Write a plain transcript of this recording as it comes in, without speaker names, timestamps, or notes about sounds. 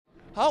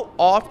How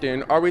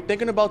often are we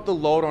thinking about the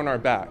load on our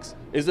backs?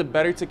 Is it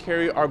better to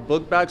carry our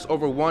book bags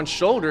over one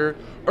shoulder,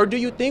 or do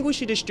you think we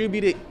should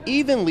distribute it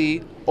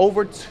evenly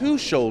over two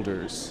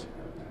shoulders?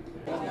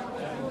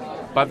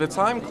 By the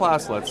time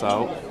class lets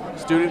out,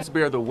 students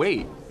bear the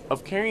weight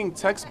of carrying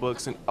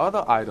textbooks and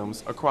other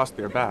items across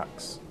their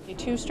backs.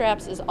 Two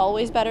straps is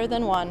always better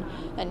than one,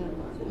 and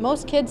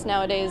most kids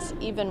nowadays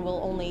even will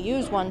only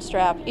use one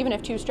strap, even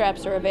if two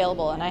straps are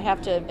available, and I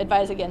have to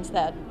advise against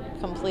that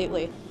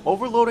completely.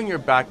 Overloading your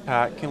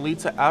backpack can lead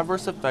to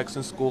adverse effects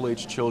in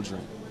school-age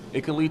children.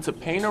 It can lead to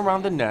pain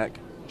around the neck,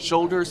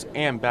 shoulders,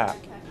 and back,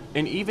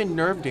 and even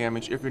nerve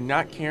damage if you're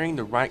not carrying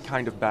the right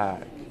kind of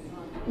bag.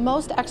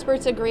 Most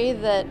experts agree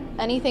that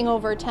anything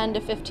over 10 to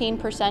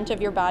 15%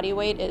 of your body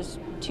weight is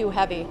too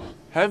heavy.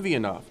 Heavy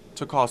enough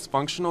to cause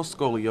functional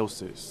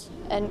scoliosis.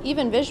 And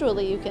even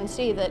visually, you can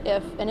see that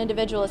if an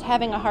individual is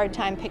having a hard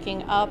time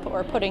picking up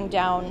or putting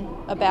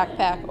down a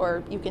backpack,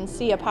 or you can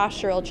see a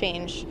postural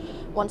change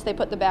once they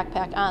put the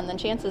backpack on, then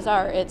chances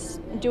are it's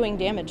doing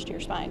damage to your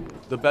spine.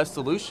 The best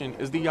solution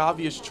is the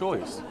obvious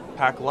choice: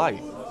 pack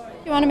light.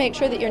 You want to make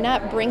sure that you're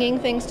not bringing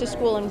things to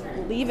school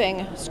and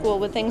leaving school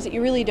with things that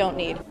you really don't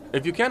need.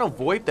 If you can't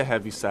avoid the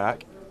heavy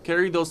sack,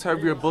 carry those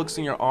heavier books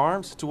in your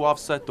arms to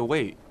offset the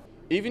weight.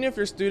 Even if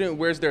your student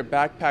wears their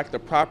backpack the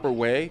proper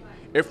way,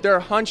 if they're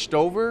hunched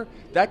over,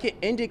 that can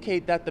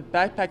indicate that the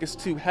backpack is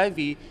too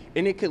heavy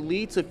and it could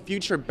lead to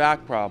future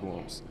back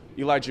problems.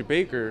 Elijah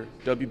Baker,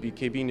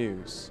 WBKB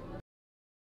News.